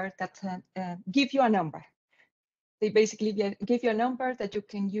tools there that give you a number. They basically give you a number that you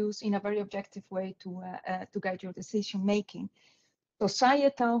can use in a very objective way to guide your decision making.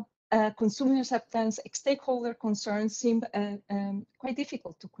 Societal, consumer acceptance, stakeholder concerns seem quite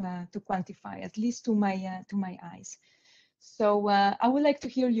difficult to quantify, at least to my eyes. So I would like to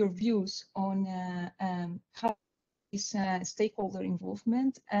hear your views on how this stakeholder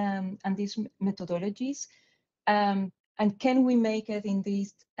involvement and these methodologies and can we make it in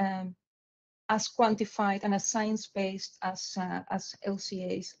these as quantified and as science-based as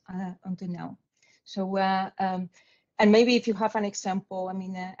LCAs until now. So, and maybe if you have an example, I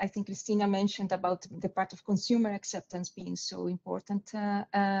mean, I think Christina mentioned about the part of consumer acceptance being so important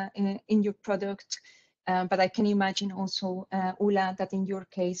in your product. But I can imagine also, Ula, that in your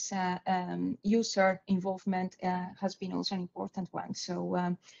case, user involvement has been also an important one.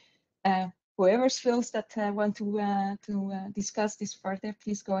 So whoever feels that want to discuss this further,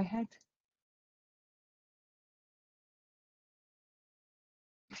 please go ahead.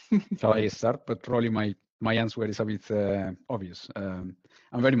 Shall I start? But probably my answer is a bit obvious. I'm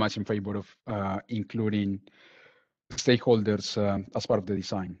very much in favor of including stakeholders as part of the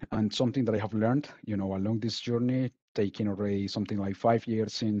design. And something that I have learned, along this journey, taking already something like 5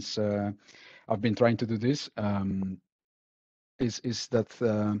 years since I've been trying to do this, is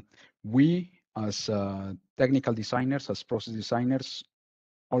that we as technical designers, as process designers,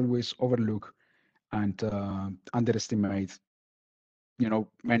 always overlook and underestimate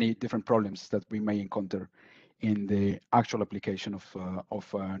many different problems that we may encounter in the actual application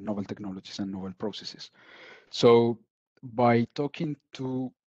of novel technologies and novel processes. So by talking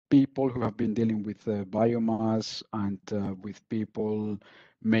to people who have been dealing with biomass and with people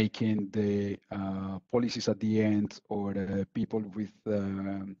making the policies at the end, or people with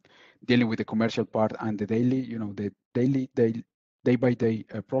dealing with the commercial part and the daily, the day-by-day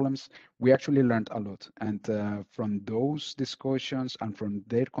problems, we actually learned a lot. And from those discussions and from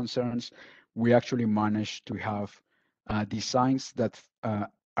their concerns, we actually managed to have designs that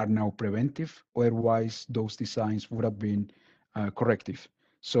are now preventive. Otherwise, those designs would have been corrective.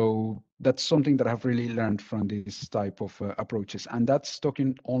 So that's something that I've really learned from this type of approaches. And that's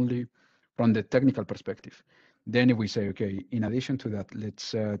talking only from the technical perspective. Then if we say, okay, in addition to that,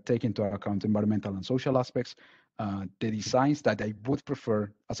 let's take into account environmental and social aspects, the designs that I would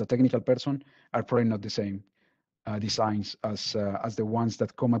prefer as a technical person are probably not the same designs as the ones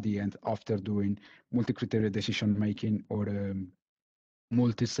that come at the end after doing multi-criteria decision making or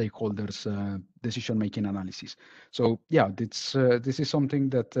multi-stakeholders decision-making analysis. So yeah, this is something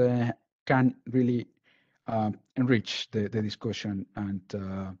that can really enrich the discussion.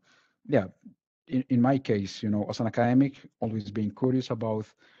 And yeah, in my case, as an academic, always being curious about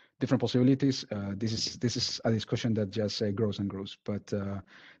different possibilities. This is a discussion that just grows and grows, but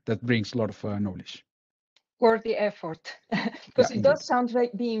that brings a lot of knowledge. Worthy effort, because Yeah, it does sound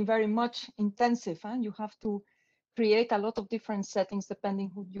like being very much intensive, and you have to create a lot of different settings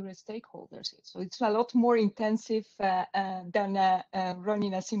depending who your stakeholders is. So it's a lot more intensive than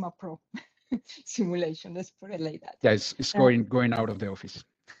running a CIMA Pro simulation. Let's put it like that. Yeah, it's going out of the office.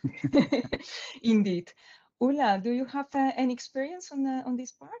 Indeed. Ula, do you have any experience on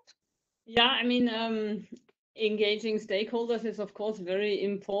this part? Yeah, I mean, engaging stakeholders is of course very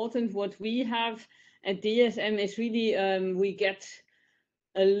important. What we have at DSM is really we get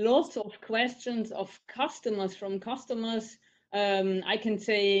a lot of questions of customers from customers. I can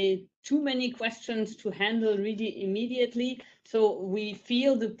say too many questions to handle really immediately. So we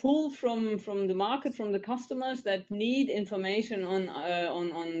feel the pull from the market, from the customers that need information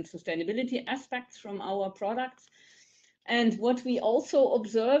on sustainability aspects from our products. And what we also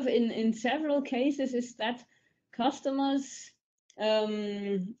observe in several cases is that customers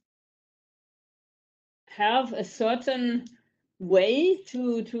have a certain way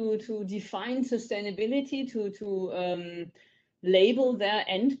to define sustainability, to label their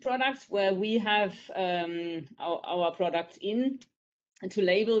end products, where we have our products in, and to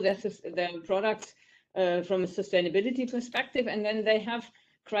label their products from a sustainability perspective. And then they have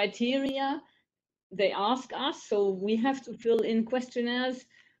criteria they ask us, so we have to fill in questionnaires.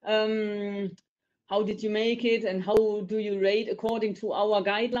 How did you make it, and how do you rate according to our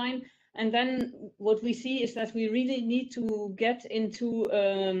guideline? And then what we see is that we really need to get into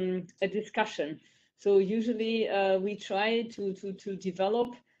a discussion. So usually we try to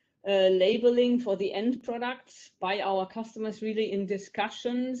develop labeling for the end products by our customers, really in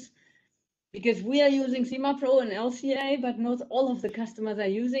discussions, because we are using CIMA Pro and LCA, but not all of the customers are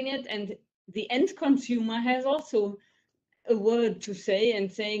using it. And the end consumer has also a word to say,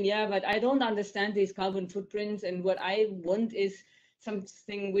 and saying, yeah, but I don't understand these carbon footprints, and what I want is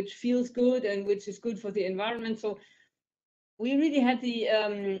something which feels good and which is good for the environment. So we really had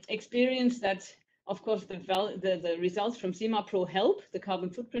the experience that, of course, the results from CIMA Pro help, the carbon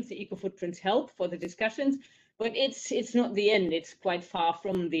footprints, the eco footprints help for the discussions, but it's not the end. It's quite far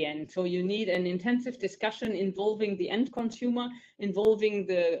from the end. So you need an intensive discussion involving the end consumer, involving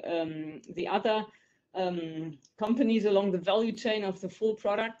the other companies along the value chain of the full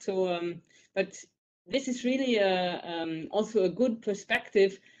product. So, but this is really also a good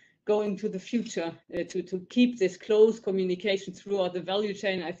perspective going to the future, to keep this close communication throughout the value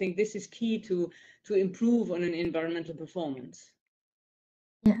chain. I think this is key to improve on an environmental performance.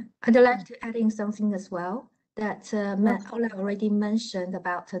 Yeah, I'd like to add in something as well that Ola already mentioned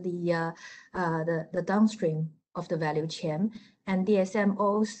about the downstream of the value chain, and DSM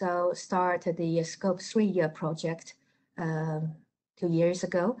also started the Scope 3 project 2 years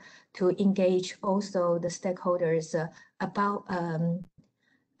ago to engage also the stakeholders about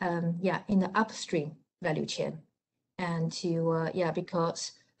in the upstream value chain, and to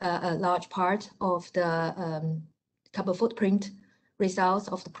because a large part of the carbon footprint results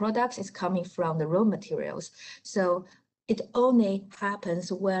of the products is coming from the raw materials. So it only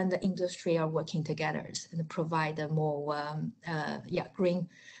happens when the industry are working together and provide more green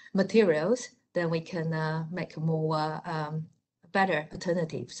materials, then we can make more better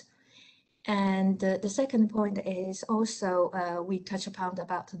alternatives. And the second point is also we touch upon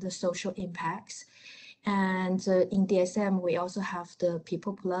about the social impacts. And in DSM, we also have the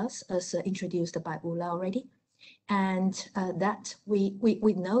People Plus, as introduced by Ula already. And that we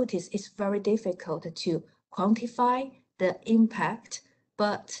notice it's very difficult to quantify the impact,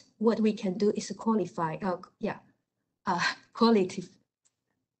 but what we can do is qualify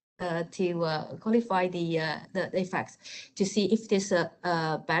the effects to see if this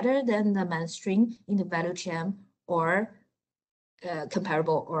better than the mainstream in the value chain or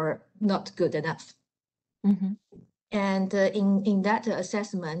comparable or not good enough. Mm-hmm. And in that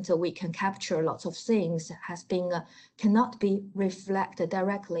assessment, we can capture lots of things cannot be reflected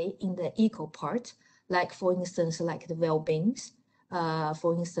directly in the eco part, like for instance, like the well-beings,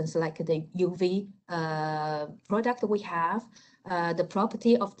 for instance, like the UV product we have, the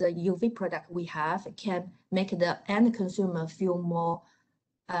property of the UV product we have can make the end consumer feel more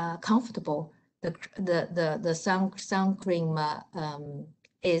comfortable. The sun cream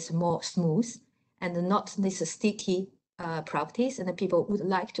is more smooth and not this sticky properties, and the people would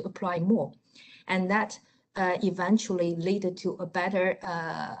like to apply more. And that eventually lead to a better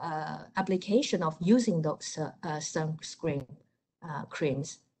application of using those sunscreen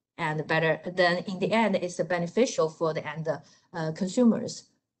creams, and better then in the end it's beneficial for the end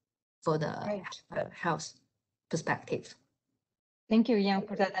consumers for the health perspective. Thank you, Jan,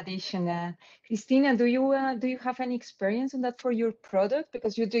 for that addition. Christina, do you have any experience on that for your product?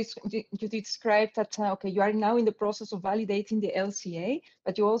 Because you described that okay, you are now in the process of validating the LCA,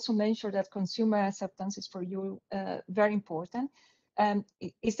 but you also mentioned that consumer acceptance is for you very important.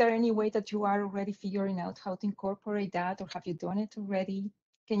 Is there any way that you are already figuring out how to incorporate that, or have you done it already?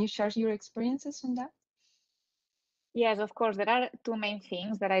 Can you share your experiences on that? Yes, of course. There are two main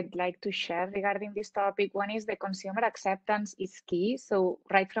things that I'd like to share regarding this topic. One is the consumer acceptance is key. So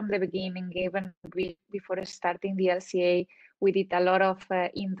right from the beginning, even before starting the LCA, we did a lot of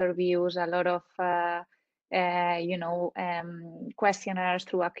interviews, a lot of questionnaires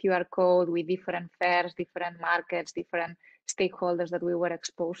through a QR code with different fairs, different markets, different stakeholders that we were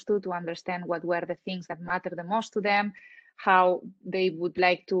exposed to understand what were the things that matter the most to them, how they would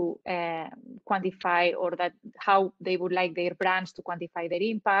like to quantify, or how they would like their brands to quantify their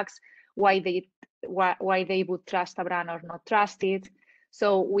impacts, why they would trust a brand or not trust it.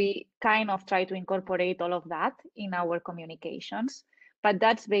 So we kind of try to incorporate all of that in our communications, but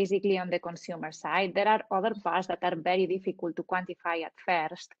that's basically on the consumer side. There are other parts that are very difficult to quantify at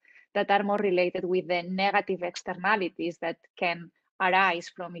first, that are more related with the negative externalities that can arise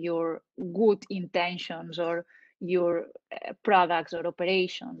from your good intentions or your products or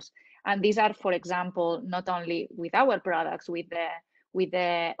operations. And these are, for example, not only with our products, with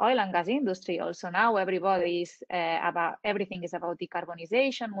the oil and gas industry also. Now everything is about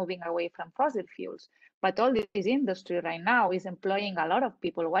decarbonization, moving away from fossil fuels. But all this industry right now is employing a lot of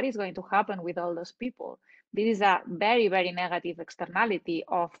people. What is going to happen with all those people? This is a very, very negative externality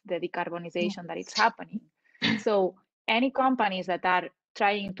of the decarbonization that is happening. So any companies that are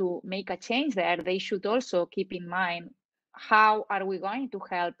trying to make a change there, they should also keep in mind, how are we going to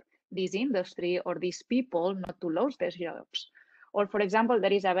help this industry or these people not to lose their jobs? Or for example,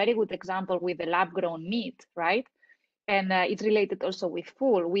 there is a very good example with the lab-grown meat, right? And it's related also with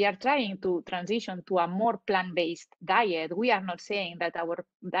food. We are trying to transition to a more plant-based diet. We are not saying that our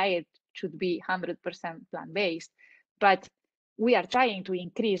diet should be 100% plant-based, but we are trying to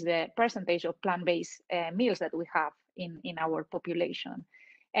increase the percentage of plant-based meals that we have in our population.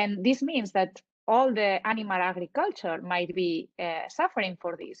 And this means that all the animal agriculture might be suffering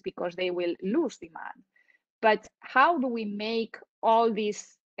for this because they will lose demand. But how do we make all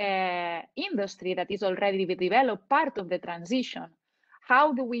this industry that is already developed part of the transition?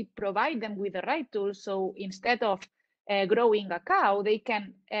 how do we provide them with the right tools so instead of growing a cow, they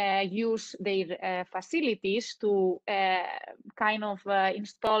can use their facilities to kind of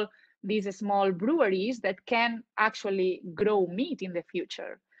install these small breweries that can actually grow meat in the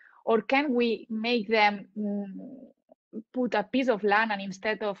future? Or can we make them put a piece of land and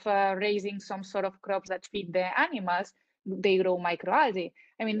instead of raising some sort of crops that feed the animals, they grow microalgae?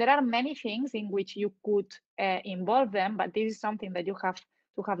 I mean, there are many things in which you could involve them, but this is something that you have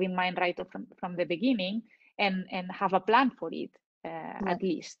to have in mind right from the beginning and have a plan for it, at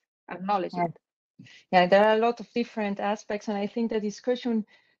least acknowledge it. Yeah, there are a lot of different aspects, and I think the discussion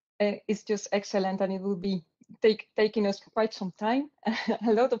is just excellent, and it will be taking us quite some time,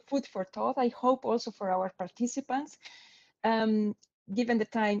 a lot of food for thought, I hope also for our participants. Given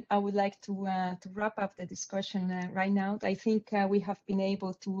the time, I would like to wrap up the discussion right now. I think we have been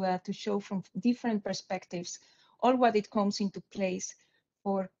able to show from different perspectives all what it comes into place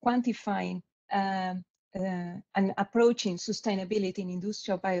for quantifying and approaching sustainability in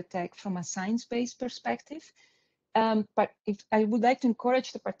industrial biotech from a science-based perspective. But I would like to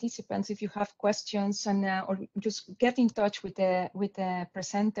encourage the participants, if you have questions, and or just get in touch with the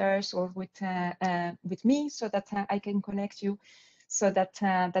presenters or with me, so that I can connect you, so that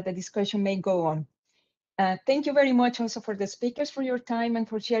that the discussion may go on. Thank you very much also for the speakers for your time and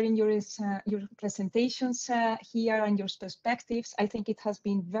for sharing your presentations here and your perspectives. I think it has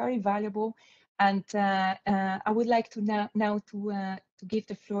been very valuable. And I would like to now to give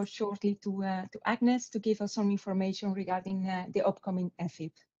the floor shortly to Agnes to give us some information regarding the upcoming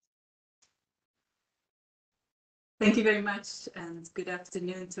EFIB. Thank you very much, and good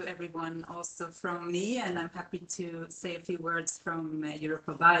afternoon to everyone also from me. And I'm happy to say a few words from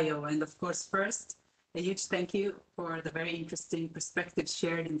EuropaBio. And of course, first, a huge thank you for the very interesting perspectives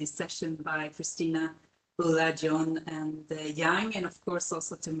shared in this session by Christina, Ulla, John, and Yang, and of course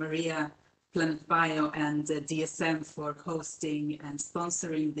also to Maria, Planet Bio, and DSM for hosting and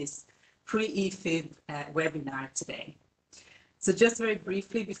sponsoring this pre-EFIB webinar today. So just very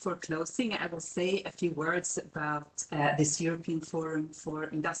briefly before closing, I will say a few words about this European Forum for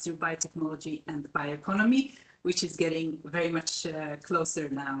Industrial Biotechnology and Bioeconomy, which is getting very much closer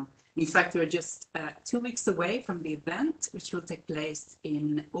now. In fact, we're just 2 weeks away from the event, which will take place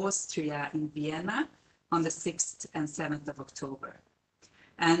in Austria, in Vienna, on the 6th and 7th of October.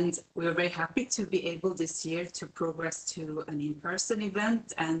 And we're very happy to be able this year to progress to an in-person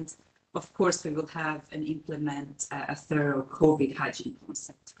event. And of course, we will have and implement a thorough COVID hygiene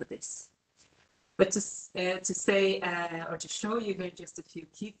concept for this. But to say or to show you here just a few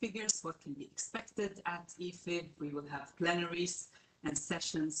key figures, what can be expected at EFIB. We will have plenaries and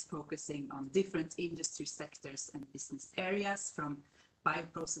sessions focusing on different industry sectors and business areas, from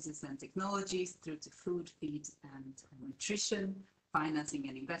bioprocesses and technologies through to food, feed and nutrition, financing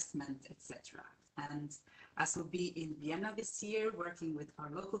and investment, etc. And as will be in Vienna this year, working with our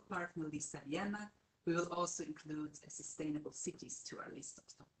local partner, Lisa Vienna, we will also include sustainable cities to our list of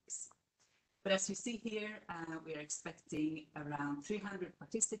topics. But as you see here, we are expecting around 300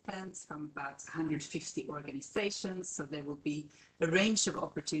 participants from about 150 organizations. So there will be a range of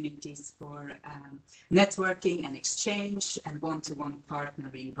opportunities for networking and exchange and one-to-one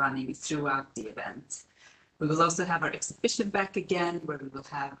partnering running throughout the event. We will also have our exhibition back again, where we will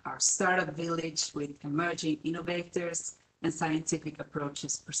have our startup village with emerging innovators and scientific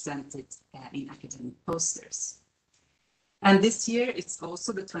approaches presented in academic posters. And this year, it's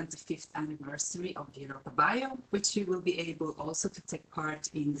also the 25th anniversary of EuropaBio, which you will be able also to take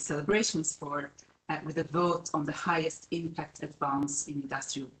part in the celebrations for, with a vote on the highest impact advance in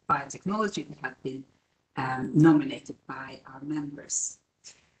industrial biotechnology that have been nominated by our members.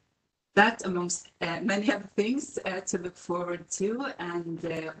 That amongst many other things to look forward to, and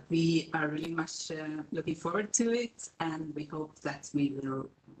we are really much looking forward to it, and we hope that we will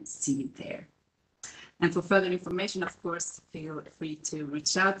see you there. And for further information, of course, feel free to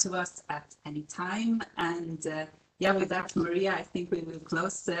reach out to us at any time. And yeah, with that, Maria, I think we will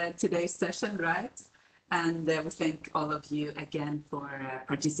close today's session, right? And we thank all of you again for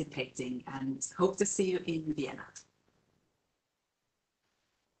participating, and hope to see you in Vienna.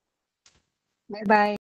 Bye-bye.